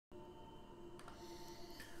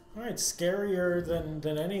Alright, scarier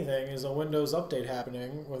than anything is a Windows update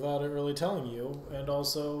happening without it really telling you, and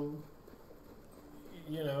also,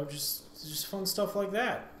 you know, just fun stuff like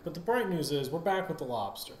that. But the bright news is we're back with the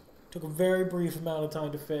Lobster. Took a very brief amount of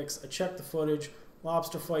time to fix. I checked the footage.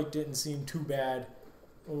 Lobster fight didn't seem too bad.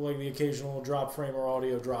 Like the occasional drop frame or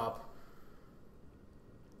audio drop.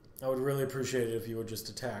 I would really appreciate it if you would just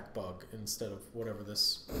attack bug instead of whatever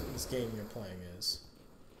this game you're playing is.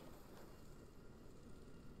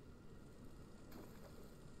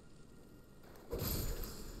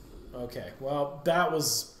 Okay, well, that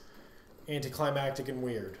was anticlimactic and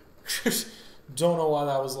weird. Don't know why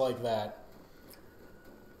that was like that.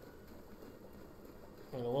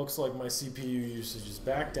 And it looks like my CPU usage is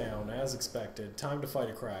back down, as expected. Time to fight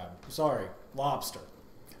a crab. Sorry, lobster.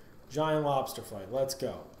 Giant lobster fight. Let's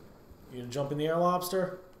go. You gonna jump in the air,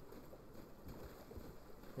 lobster?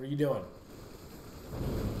 What are you doing?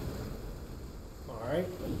 Alright.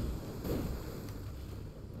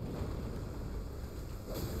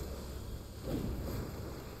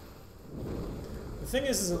 The thing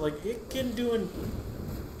is that like it can do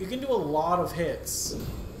a lot of hits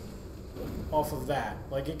off of that.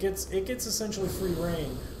 Like it gets essentially free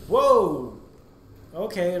reign. Whoa!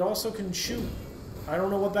 Okay, it also can shoot. I don't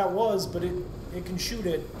know what that was, but it can shoot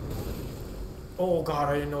it. Oh god,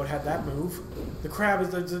 I didn't know it had that move. The crab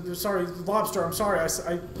is sorry, the lobster. I'm sorry.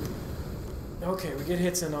 I okay, we get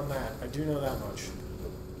hits in on that. I do know that much.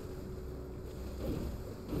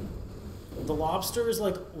 The lobster is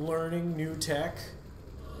like learning new tech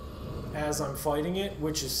as I'm fighting it,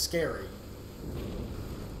 which is scary.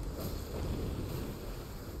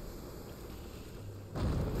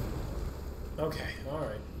 Okay,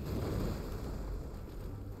 alright.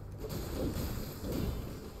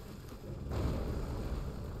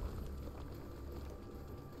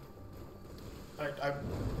 I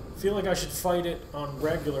feel like I should fight it on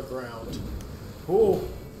regular ground. Ooh.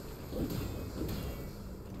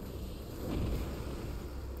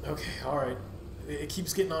 Okay, alright. It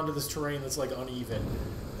keeps getting onto this terrain that's like uneven,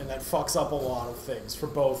 and that fucks up a lot of things for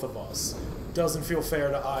both of us. Doesn't feel fair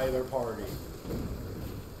to either party.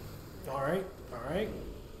 Alright, alright.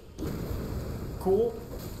 Cool.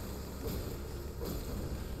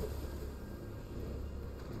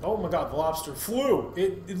 Oh my god, the lobster flew!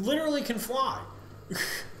 It literally can fly!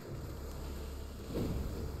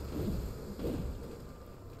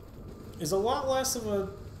 Is a lot less of a...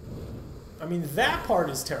 I mean, that part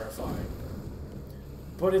is terrifying.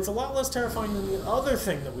 But it's a lot less terrifying than the other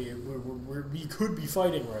thing that we could be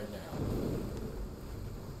fighting right now.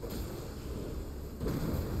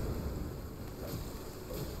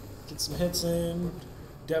 Get some hits in.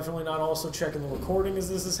 Definitely not also checking the recording as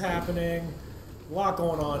this is happening. A lot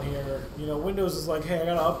going on here. You know, Windows is like, hey, I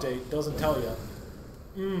got an update. Doesn't tell you.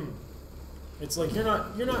 It's like you're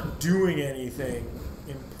not doing anything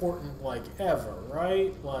important like ever,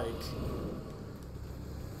 right? Like,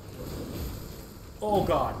 oh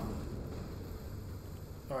god.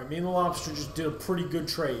 Alright, me and the lobster just did a pretty good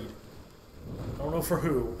trade. I don't know for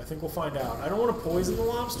who. I think we'll find out. I don't want to poison the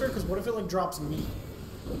lobster, because what if it like drops meat?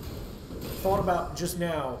 Thought about just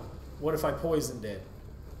now, what if I poisoned it?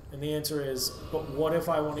 And the answer is, but what if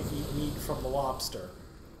I want to eat meat from the lobster?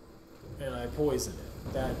 And I poison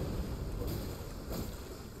it. That...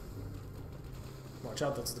 Watch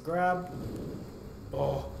out, that's the grab.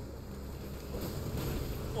 Oh.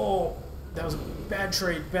 Oh. That was a bad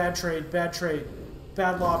trade, bad trade, bad trade.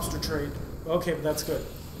 Bad lobster trade. Okay, but that's good.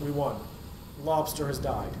 We won. Lobster has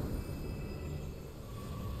died.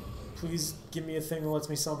 Please give me a thing that lets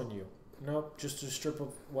me summon you. Nope, just a strip of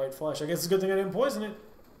white flesh. I guess it's a good thing I didn't poison it.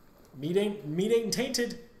 Meat ain't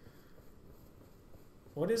tainted.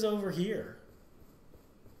 What is over here?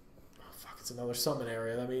 Oh fuck, it's another summon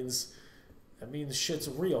area. That means shit's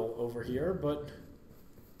real over here, but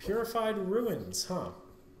purified ruins, huh?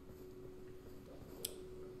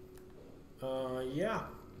 Yeah.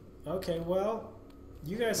 Okay, well,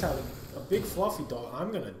 you guys have a big fluffy dog.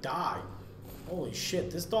 I'm gonna die. Holy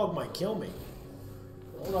shit, this dog might kill me.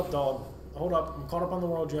 Hold up, dog. Hold up. I'm caught up on the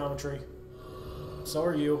world geometry. So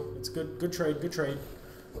are you. It's good. Good trade. Good trade.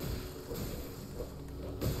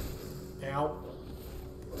 Ow.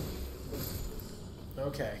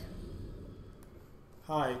 Okay.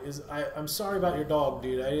 Hi. I'm sorry about your dog,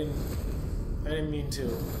 dude. I didn't mean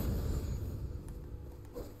to.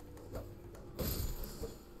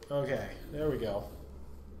 Okay. There we go.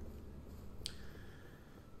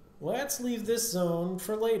 Let's leave this zone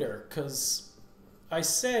for later, because I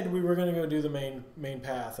said we were going to go do the main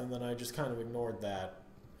path, and then I just kind of ignored that.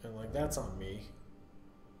 And, like, that's on me.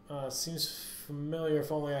 Seems familiar.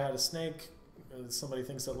 If only I had a snake. Somebody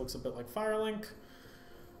thinks that looks a bit like Firelink.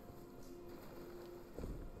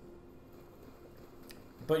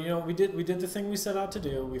 But you know, we did the thing we set out to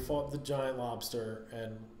do. We fought the giant lobster,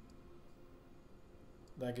 and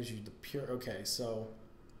that gives you the pure. Okay, so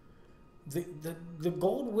the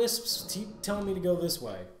gold wisps keep telling me to go this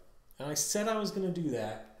way, and I said I was going to do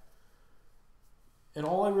that, and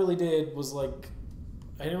all I really did was like,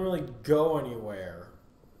 I didn't really go anywhere.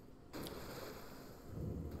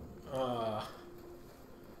 I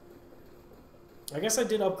guess I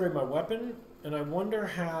did upgrade my weapon, and I wonder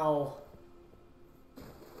how.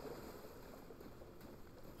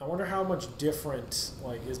 I wonder how much different,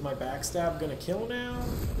 like, is my backstab gonna kill now?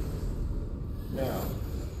 No.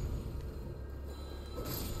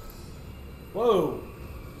 Whoa!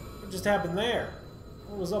 What just happened there?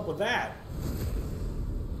 What was up with that?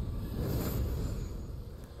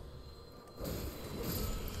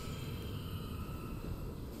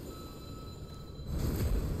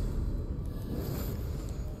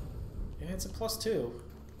 Yeah, it's a +2.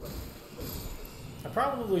 I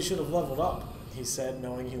probably should have leveled up, he said,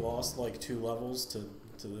 knowing he lost like 2 levels to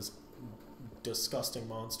this disgusting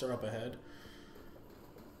monster up ahead.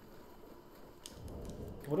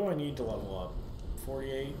 What do I need to level up?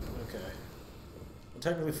 48? Okay. Well,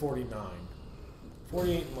 technically 49.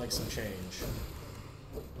 48 and like some change.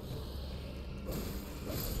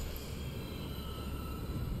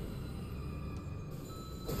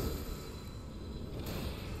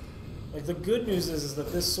 Like, the good news is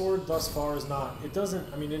that this sword thus far is not, it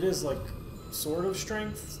doesn't, I mean, it is like sort of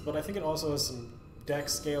strength, but I think it also has some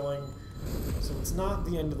dex scaling, so it's not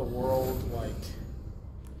the end of the world, like.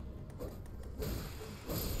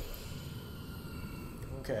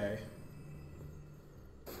 Okay.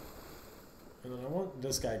 And then I want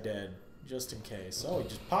this guy dead, just in case. Oh, he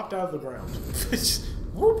just popped out of the ground. Just,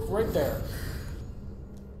 whoop, right there.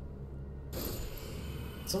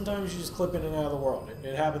 Sometimes you just clip in and out of the world.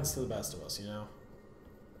 It happens to the best of us, you know?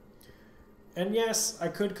 And yes, I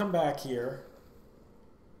could come back here.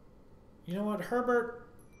 You know what, Herbert?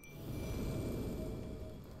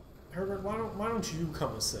 Herbert, why don't you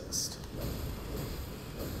come assist?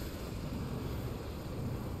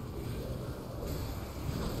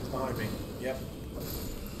 It's behind me. Yep.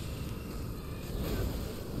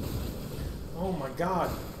 Oh my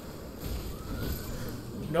god.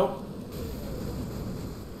 Nope.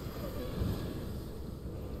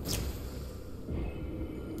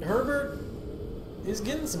 Herbert is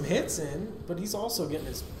getting some hits in, but he's also getting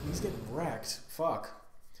he's getting wrecked. Fuck.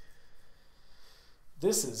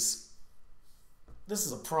 This is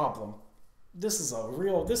a problem. This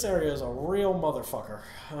area is a real motherfucker.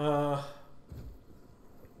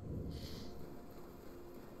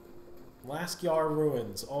 Laskyar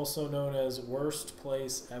Ruins, also known as worst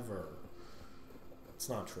place ever. It's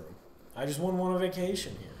not true. I just wouldn't want a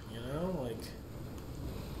vacation here, you know? Like,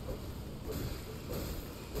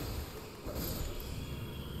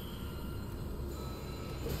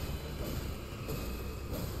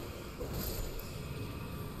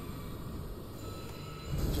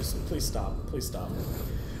 just please stop. Please stop.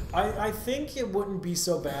 I think it wouldn't be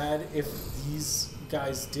so bad if these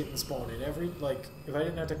guys didn't spawn in if I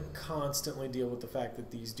didn't have to constantly deal with the fact that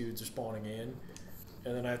these dudes are spawning in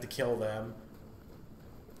and then I have to kill them.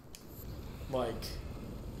 Like,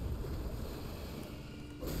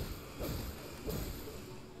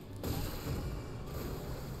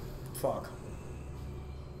 fuck.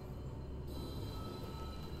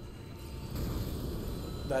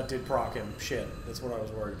 That did proc him. Shit. That's what I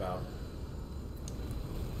was worried about.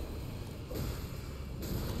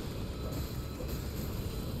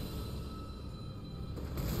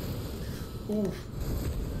 Ooh.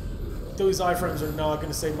 Those iframes are not going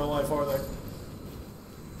to save my life, are they?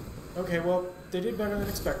 Okay, well, they did better than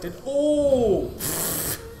expected. Oh!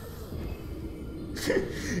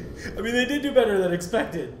 I mean, they did do better than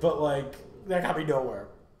expected, but, like, that got me nowhere.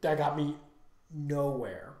 That got me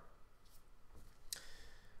nowhere.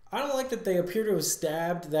 I don't like that they appear to have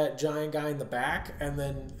stabbed that giant guy in the back and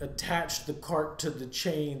then attached the cart to the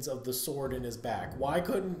chains of the sword in his back. Why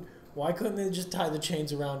couldn't they just tie the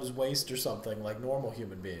chains around his waist or something like normal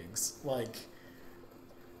human beings? Like,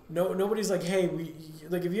 nobody's like, hey,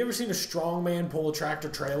 like, have you ever seen a strong man pull a tractor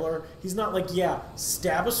trailer? He's not like, yeah,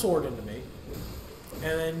 stab a sword into me,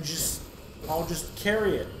 and then I'll just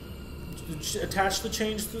carry it. Attach the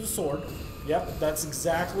chains to the sword. Yep, that's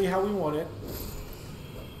exactly how we want it.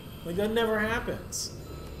 Like, that never happens.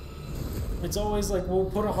 It's always like,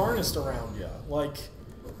 we'll put a harness around you. Like, it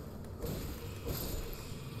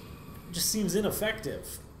just seems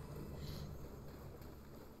ineffective.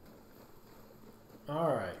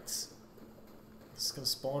 Alright. This is going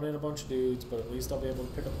to spawn in a bunch of dudes, but at least I'll be able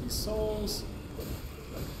to pick up these souls.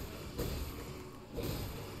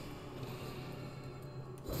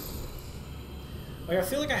 Like, I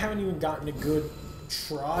feel like I haven't even gotten a good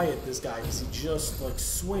try at this guy because he just, like,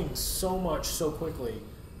 swings so much so quickly.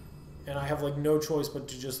 And I have, like, no choice but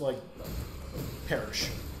to just, like, perish.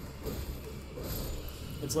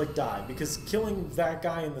 It's like die. Because killing that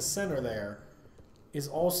guy in the center there is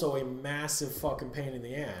also a massive fucking pain in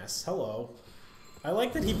the ass. Hello. I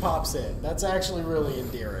like that he pops in. That's actually really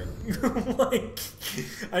endearing. Like,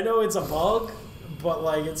 I know it's a bug, but,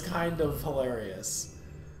 like, it's kind of hilarious.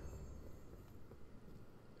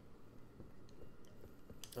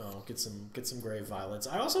 Oh, get some grave violets.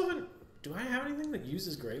 I also haven't... Do I have anything that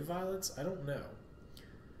uses grave violets? I don't know.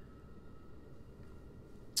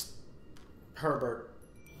 Herbert.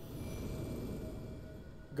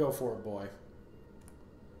 Go for it, boy.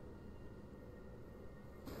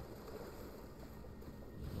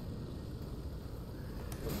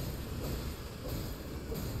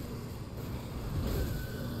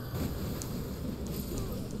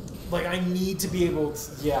 Like, I need to be able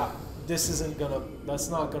to... Yeah, this isn't gonna... That's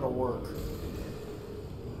not gonna work.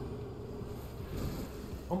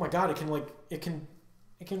 Oh my god, it can, like... It can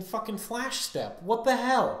fucking flash step. What the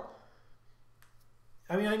hell?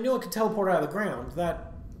 I mean, I knew it could teleport out of the ground.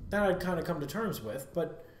 That I'd kind of come to terms with,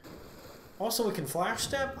 but... Also, it can flash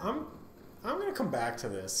step? I'm gonna come back to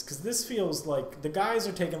this, because this feels like... The guys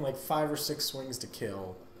are taking, like, 5 or 6 swings to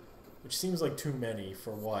kill, which seems like too many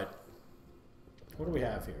for what... What do we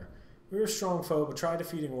have here? We're a strong foe, but try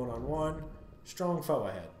defeating one-on-one. Strong foe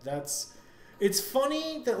ahead. That's... It's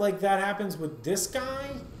funny that, like, that happens with this guy.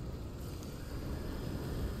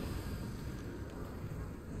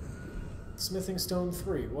 Smithing Stone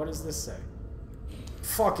 3. What does this say?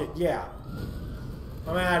 Fuck it, yeah.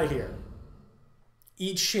 I'm out of here.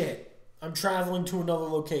 Eat shit. I'm traveling to another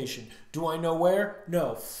location. Do I know where?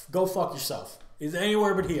 No. Go fuck yourself. Is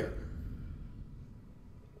anywhere but here.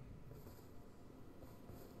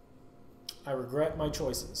 I regret my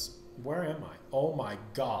choices. Where am I? Oh my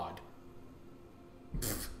god.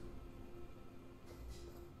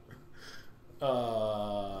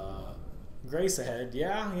 Grace ahead.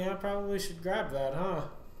 Yeah, probably should grab that, huh?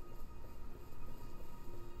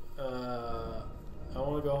 I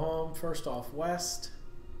want to go home. First off, west.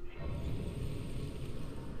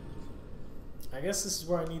 I guess this is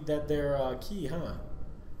where I need that there key, huh?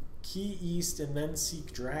 Key east and then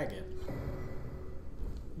seek dragon.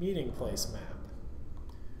 Meeting place map.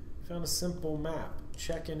 Found a simple map.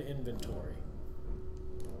 Check in inventory.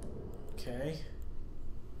 Okay.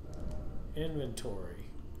 Inventory.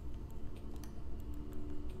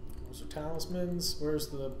 Those are talismans. Where's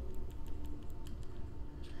the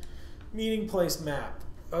meeting place map?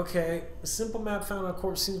 Okay. A simple map found on a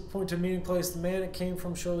corpse seems to point to a meeting place. The man it came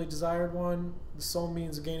from surely desired one. The sole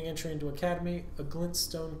means of gaining entry into academy. A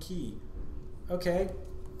glintstone key. Okay.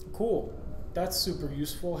 Cool. That's super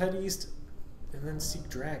useful. Head east and then seek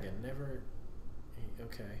dragon. Never...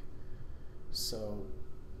 Okay. So...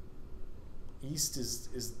 East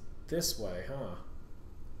is this way, huh?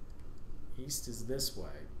 East is this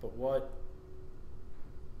way. But what...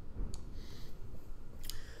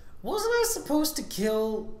 Wasn't I supposed to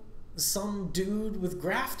kill some dude with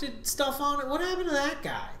grafted stuff on it? What happened to that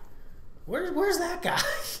guy? Where's that guy?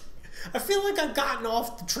 I feel like I've gotten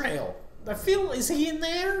off the trail. Is he in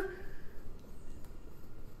there?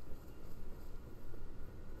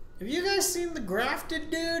 Have you guys seen the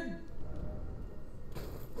grafted dude?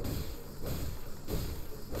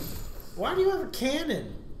 Why do you have a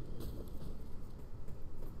cannon?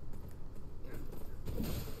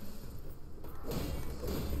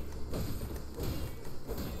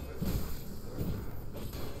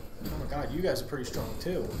 Oh my god, you guys are pretty strong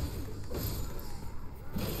too.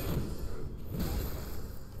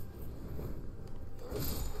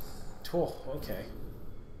 Oh, okay.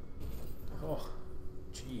 Oh.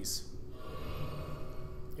 Jeez.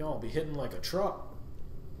 Y'all be hitting like a truck.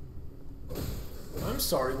 I'm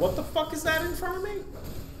sorry, what the fuck is that in front of me?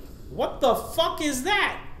 What the fuck is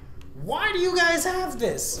that? Why do you guys have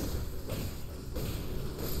this?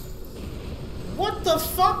 What the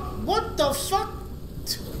fuck? What the fuck?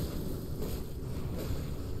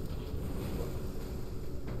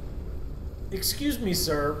 Excuse me,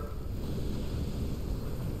 sir.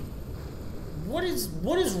 What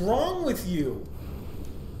is wrong with you?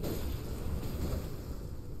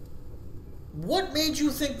 What made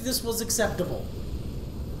you think this was acceptable?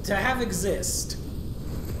 To have exist?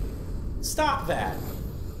 Stop that.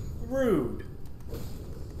 Rude.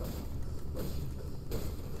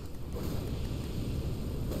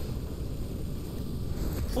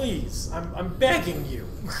 Please, I'm begging you.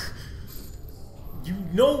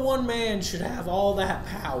 No one man should have all that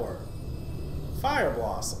power. Fire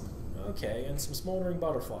blossom. Okay, and some smoldering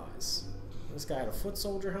butterflies. This guy had a foot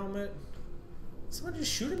soldier helmet. Someone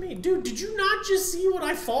just shooting me? Dude, did you not just see what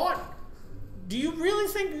I thought? Do you really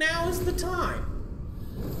think now is the time?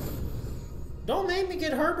 Don't make me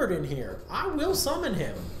get Herbert in here. I will summon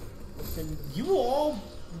him. And you will all...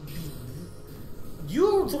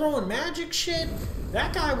 You throwing magic shit?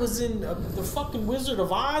 That guy was in the fucking Wizard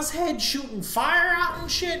of Oz head shooting fire out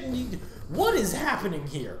and shit. And what is happening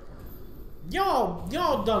here? Y'all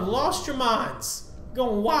done lost your minds.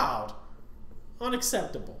 Going wild.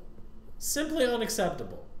 Unacceptable. Simply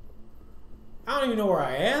unacceptable. I don't even know where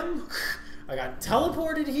I am. I got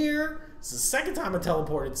teleported here. This is the second time I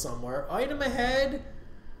teleported somewhere. Item ahead.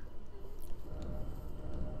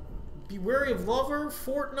 Be wary of lover.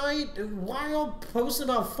 Fortnite. Why are y'all posting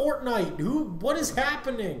about Fortnite? What is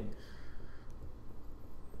happening?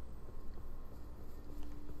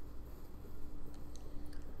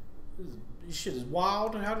 This shit is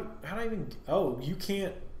wild. How do I even... Oh, you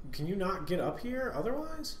can't... Can you not get up here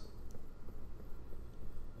otherwise?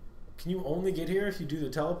 Can you only get here if you do the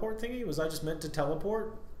teleport thingy? Was I just meant to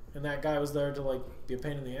teleport? And that guy was there to, like, be a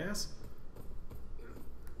pain in the ass?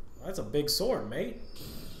 Well, that's a big sword, mate.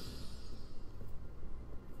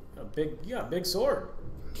 You got a big sword.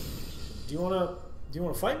 Do you wanna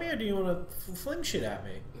fight me, or do you wanna fling shit at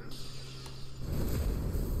me?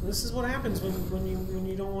 This is what happens when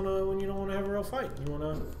you don't wanna have a real fight. You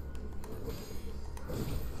wanna...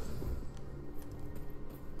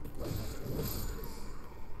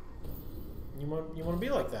 You want to be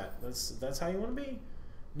like that. That's how you want to be.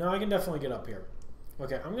 No, I can definitely get up here.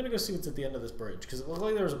 Okay, I'm going to go see what's at the end of this bridge, because it looked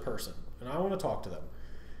like there was a person, and I want to talk to them.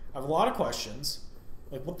 I have a lot of questions.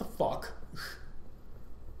 Like, what the fuck?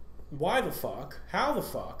 Why the fuck? How the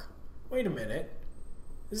fuck? Wait a minute.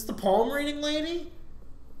 Is this the palm reading lady?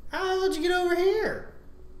 How the hell did you get over here?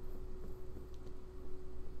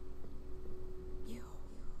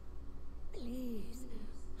 Please,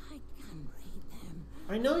 I can read them.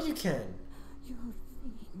 I know you can. Your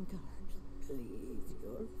fingers, please,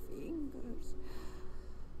 your fingers.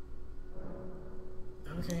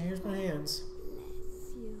 Okay, here's my hands.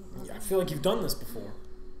 Bless you. Yeah, I feel like you've done this before.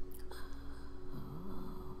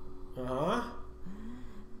 Uh-huh.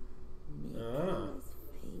 Nicholas'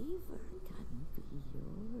 favor can be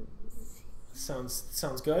yours.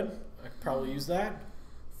 Sounds good. I could probably use that.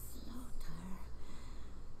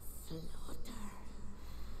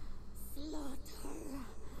 Slaughter.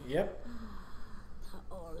 Yep.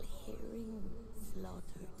 The all-hearing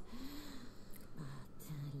slaughtered. But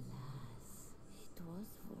alas, it was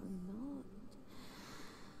for naught.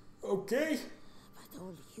 Okay. But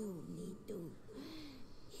all you need do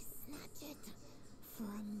is snatch it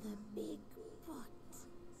from the big pot.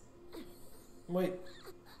 Wait.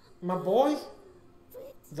 My boy?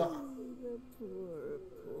 The... Poor.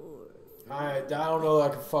 I don't know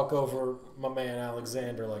that I could fuck over my man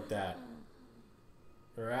Alexander like that.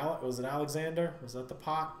 Or was it Alexander? Was that the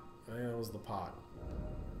pot? I think it was the pot.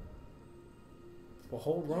 Well,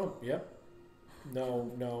 hold rump. Yep.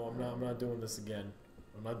 No, I'm not doing this again.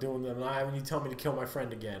 I'm not having you tell me to kill my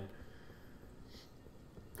friend again.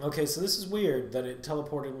 Okay, so this is weird that it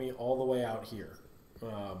teleported me all the way out here.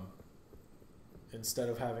 Instead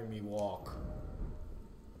of having me walk.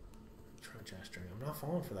 Try gesturing. I'm not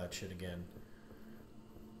falling for that shit again.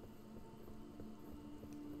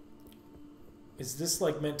 Is this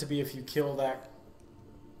like meant to be if you kill that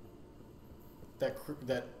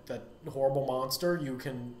horrible monster, you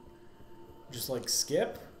can just like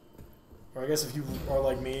skip? Or I guess if you are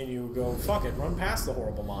like me and you go, fuck it, run past the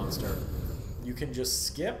horrible monster, you can just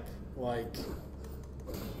skip? Like...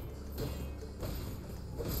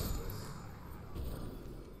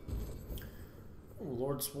 Ooh,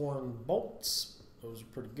 Lord Sworn bolts. Those are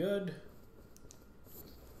pretty good.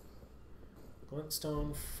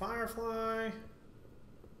 Glintstone Firefly.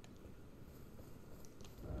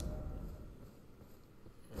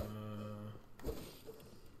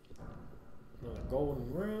 Another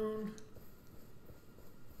golden rune.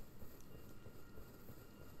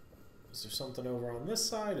 Is there something over on this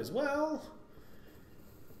side as well?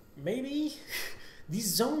 Maybe?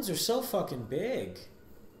 These zones are so fucking big.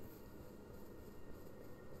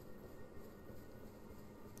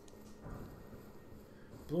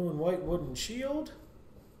 Blue and white wooden shield.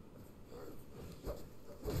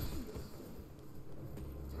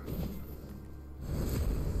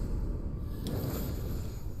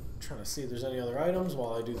 Trying to see if there's any other items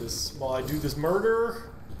while I do this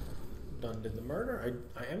murder. Done did the murder.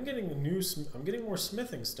 I am getting I'm getting more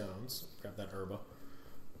smithing stones. Grab that herba.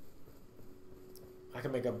 I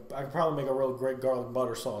could probably make a real great garlic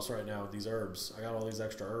butter sauce right now with these herbs. I got all these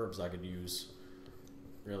extra herbs I could use.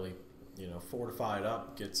 Really you know, fortify it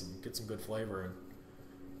up, get some good flavor in.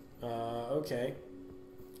 Okay.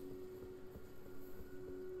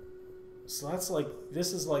 So that's like,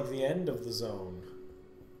 this is like the end of the zone.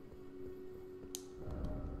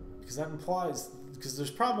 Because that implies, because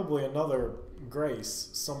there's probably another Grace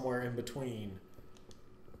somewhere in between.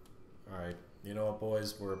 Alright, you know what,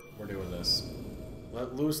 boys? We're doing this.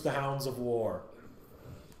 Let loose the hounds of war.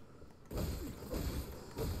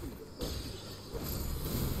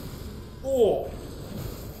 Oh!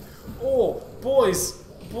 Oh, boys!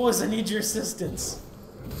 Boys, I need your assistance.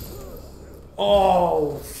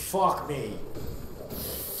 Oh, fuck me.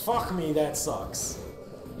 Fuck me, that sucks.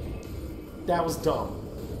 That was dumb.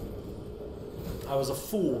 I was a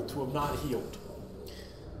fool to have not healed.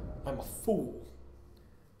 I'm a fool.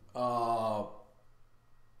 Last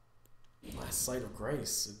sight of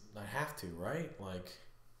Grace. I have to, right? Like,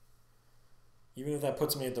 even if that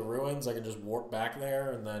puts me at the ruins, I can just warp back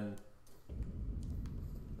there and then...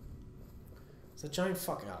 Is that giant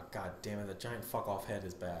fuck... Oh, god damn it, that giant fuck-off head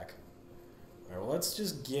is back. Alright, well, let's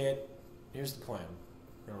just get... Here's the plan.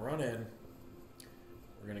 We're gonna run in.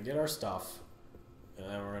 We're gonna get our stuff. And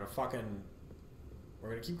then we're gonna fucking... We're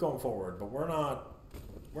gonna keep going forward, but we're not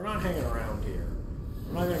hanging around here.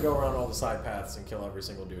 I'm not gonna go around all the side paths and kill every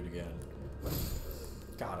single dude again.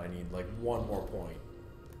 God, I need like one more point.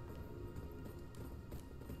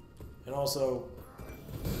 And also,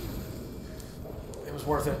 it was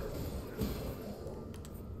worth it.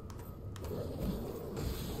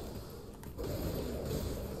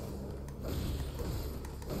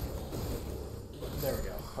 There we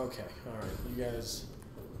go. Okay, alright, you guys...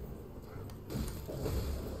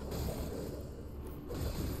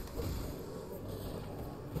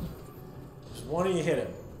 Just one of you hit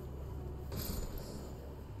him.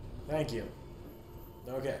 Thank you.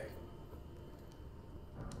 Okay.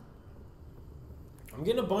 I'm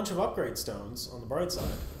getting a bunch of upgrade stones on the bright side.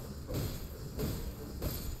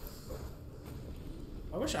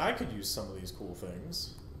 I wish I could use some of these cool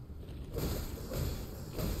things.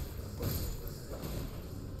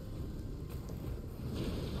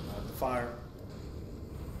 The fire.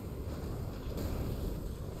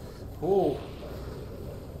 Ooh.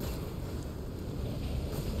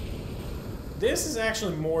 This is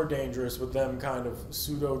actually more dangerous with them kind of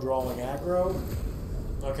pseudo-drawing aggro.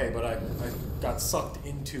 Okay, but I got sucked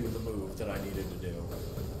into the move that I needed to do.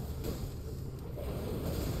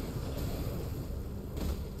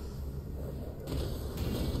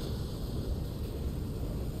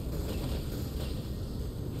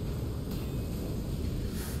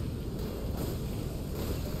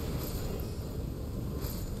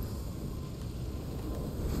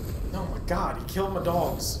 Oh my god, he killed my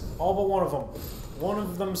dogs. All but one of them. One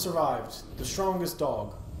of them survived. The strongest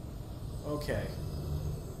dog. Okay.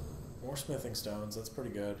 More smithing stones. That's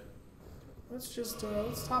pretty good. Let's just,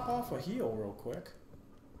 let's top off a heal real quick.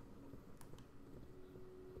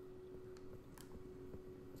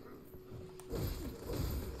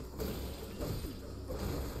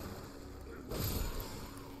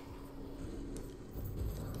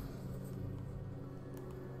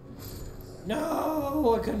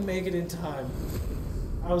 No! I couldn't make it in time.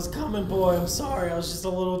 I was coming, boy. I'm sorry. I was just a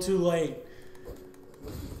little too late.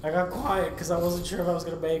 I got quiet because I wasn't sure if I was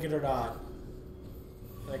going to make it or not.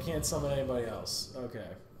 I can't summon anybody else. Okay.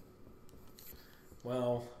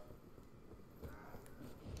 Well.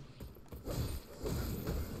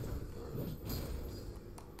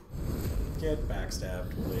 Get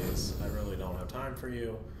backstabbed, please. I really don't have time for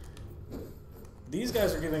you. These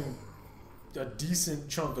guys are giving a decent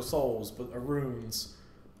chunk of souls, but runes.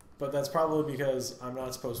 But that's probably because I'm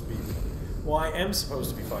not supposed to be... Well, I am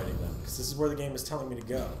supposed to be fighting them, because this is where the game is telling me to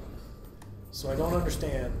go. So I don't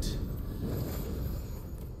understand.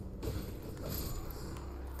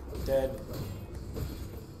 Dead.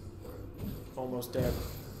 Almost dead.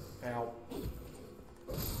 Ow.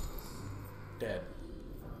 Dead.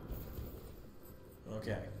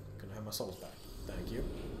 Okay. Can I have my souls back? Thank you.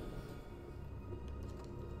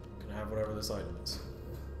 Can I have whatever this item is?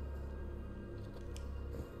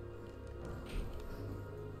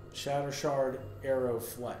 Shatter Shard Arrow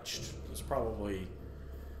Fletched. Those probably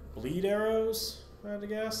bleed arrows, I had to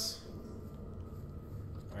guess.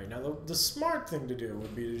 Alright, now the smart thing to do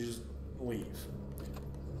would be to just leave.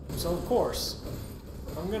 So of course,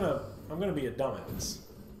 I'm gonna be a dumbass.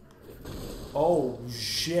 Oh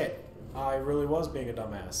shit. I really was being a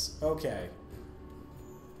dumbass. Okay.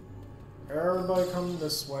 Everybody come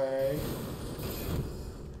this way.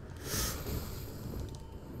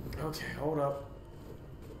 Okay, hold up.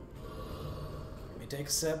 Let me take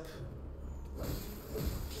a sip.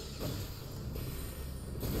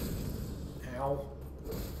 Ow.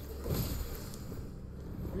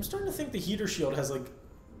 starting to think the heater shield has like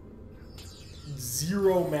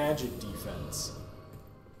 0 magic defense.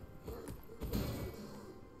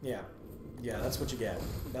 Yeah. Yeah, that's what you get.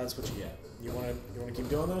 That's what you get. You wanna keep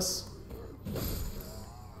doing this?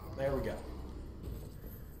 There we go.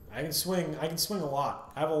 I can swing a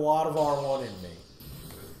lot. I have a lot of R1 in me.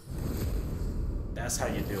 That's how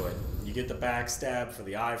you do it. You get the backstab for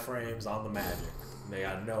the iframes on the magic. They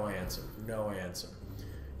got no answer. No answer.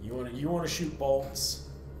 You wanna shoot bolts?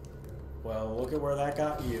 Well, look at where that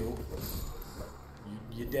got you.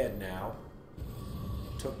 You're dead now.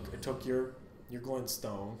 It took your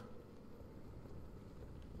glintstone.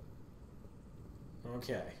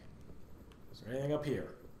 Okay. Is there anything up here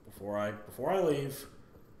before I leave?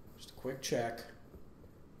 Just a quick check.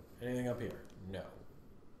 Anything up here? No.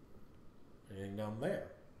 Anything down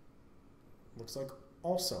there? Looks like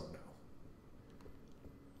also no.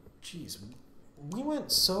 Jeez, we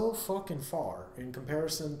went so fucking far in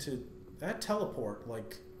comparison to that teleport.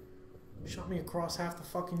 Like, shot me across half the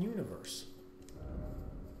fucking universe.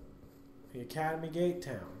 The Academy Gate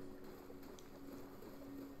Town.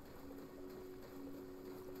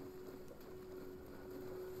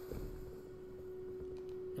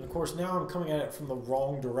 And of course, now I'm coming at it from the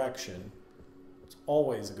wrong direction. It's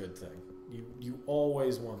always a good thing. You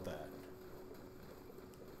always want that.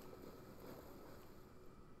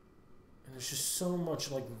 And there's just so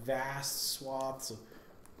much, like, vast swaths of...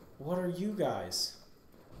 What are you guys?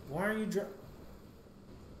 Why are you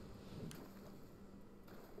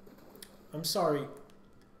I'm sorry.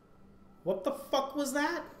 What the fuck was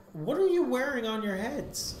that? What are you wearing on your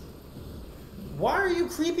heads? Why are you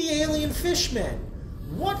creepy alien fishmen?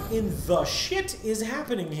 What in the shit is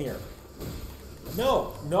happening here?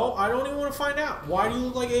 No, I don't even want to find out. Why do you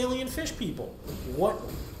look like alien fish people?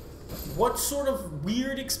 What sort of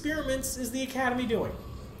weird experiments is the Academy doing?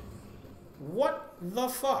 What the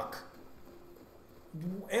fuck?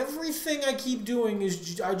 Everything I keep doing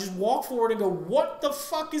is I just walk forward and go, what the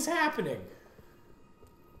fuck is happening?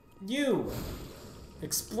 You,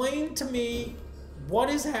 explain to me what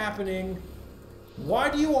is happening. Why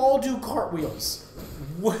do you all do cartwheels?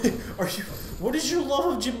 What is your love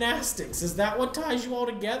of gymnastics? Is that what ties you all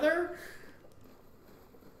together?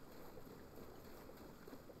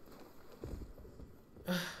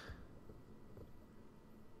 I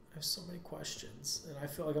have so many questions, and I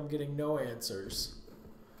feel like I'm getting no answers.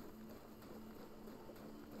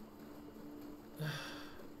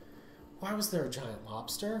 Why was there a giant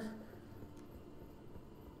lobster?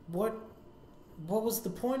 What was the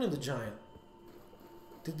point of the giant?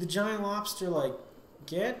 Did the giant lobster, like,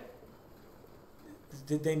 did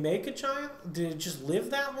they make a giant? Did it just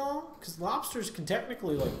live that long? Because lobsters can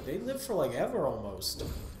technically, like, they live for, like, ever almost.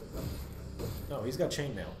 No, he's got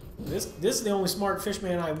chainmail. This is the only smart fish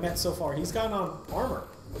man I've met so far. He's got on armor.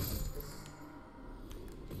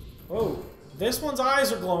 Whoa. This one's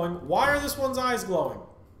eyes are glowing. Why are this one's eyes glowing?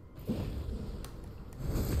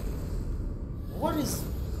 What is...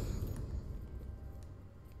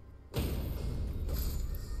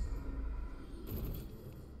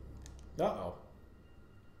 Uh-oh.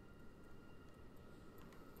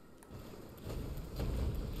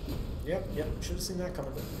 Yep, should have seen that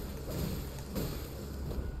coming.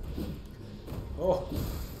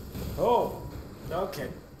 Oh, okay.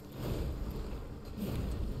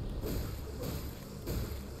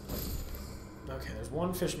 Okay, there's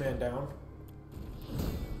one fishman down.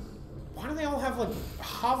 Why do they all have, like,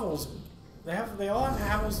 hovels? They all have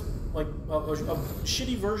Havel's, like, a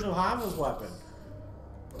shitty version of Havel's weapon.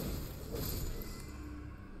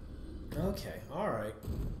 Okay, alright.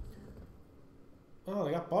 Oh,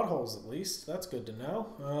 they got buttholes at least. That's good to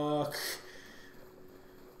know.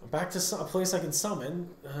 Back to a place I can summon.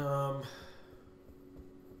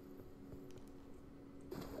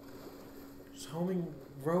 Just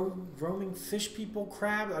roaming fish people,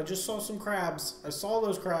 crabs. I just saw some crabs. I saw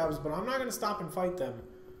those crabs, but I'm not going to stop and fight them.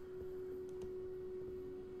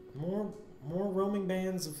 More roaming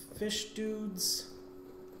bands of fish dudes.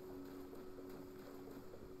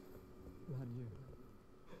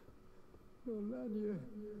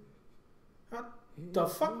 What the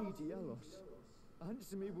fuck?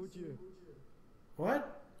 Answer me, would you?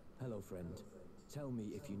 What? Hello, friend. Tell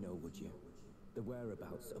me if you know, would you? The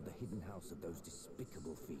whereabouts of the hidden house of those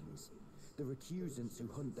despicable fiends. The recusants who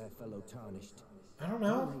hunt their fellow tarnished. I don't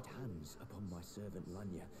know. I laid hands upon my servant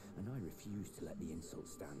Lanya, and I refused to let the insult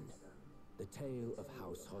stand. The tale of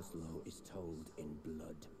House Hoslow is told in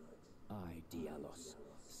blood. I, Dialos,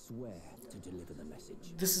 swear to deliver the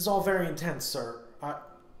message. This is all very intense, sir.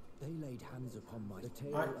 They laid hands upon my... The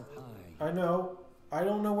tale of I know. I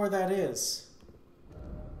don't know where that is.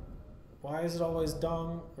 Why is it always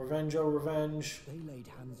dung? Revenge, oh revenge. They laid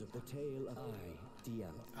hands of the tail of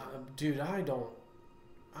Dude, I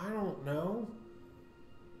don't know.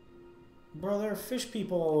 Bro, there are fish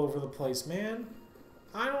people all over the place, man.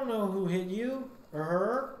 I don't know who hit you or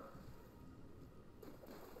her.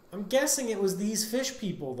 I'm guessing it was these fish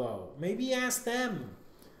people, though. Maybe ask them.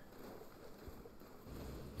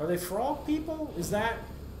 Are they frog people? Is that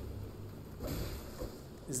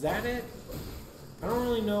it? I don't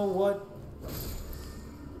really know what...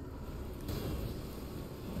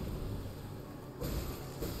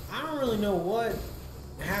 I don't really know what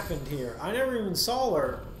happened here. I never even saw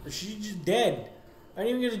her. She's just dead. I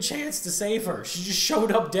didn't even get a chance to save her. She just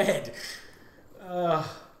showed up dead.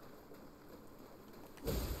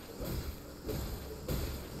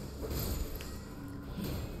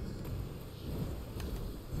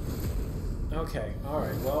 Okay,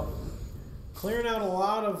 alright, well, clearing out a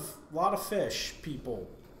lot of fish people.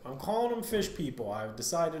 I'm calling them fish people. I've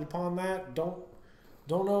decided upon that. Don't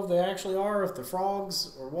know if they actually are, if they're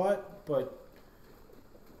frogs or what, but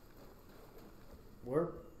we're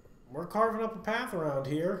carving up a path around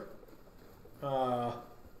here. What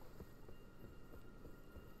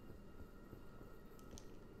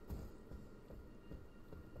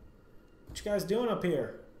you guys doing up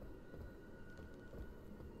here?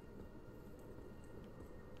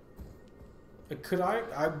 Could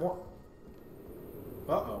I want...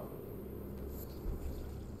 Uh-oh.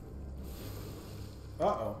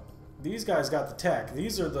 Uh-oh. These guys got the tech.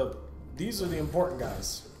 These are the important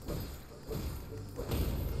guys.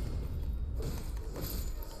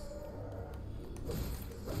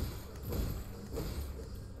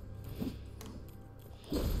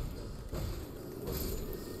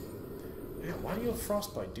 Man, why do you have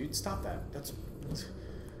frostbite, dude? Stop that. That's...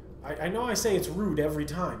 I know I say it's rude every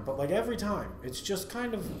time, but like every time, it's just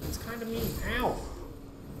kind of mean. Ow!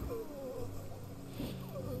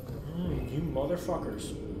 You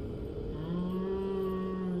motherfuckers.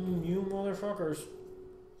 You motherfuckers.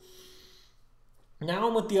 Now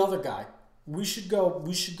I'm with the other guy. We should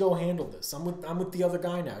go handle this. I'm with the other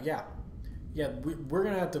guy now. Yeah. Yeah, we're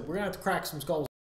gonna have to crack some skulls.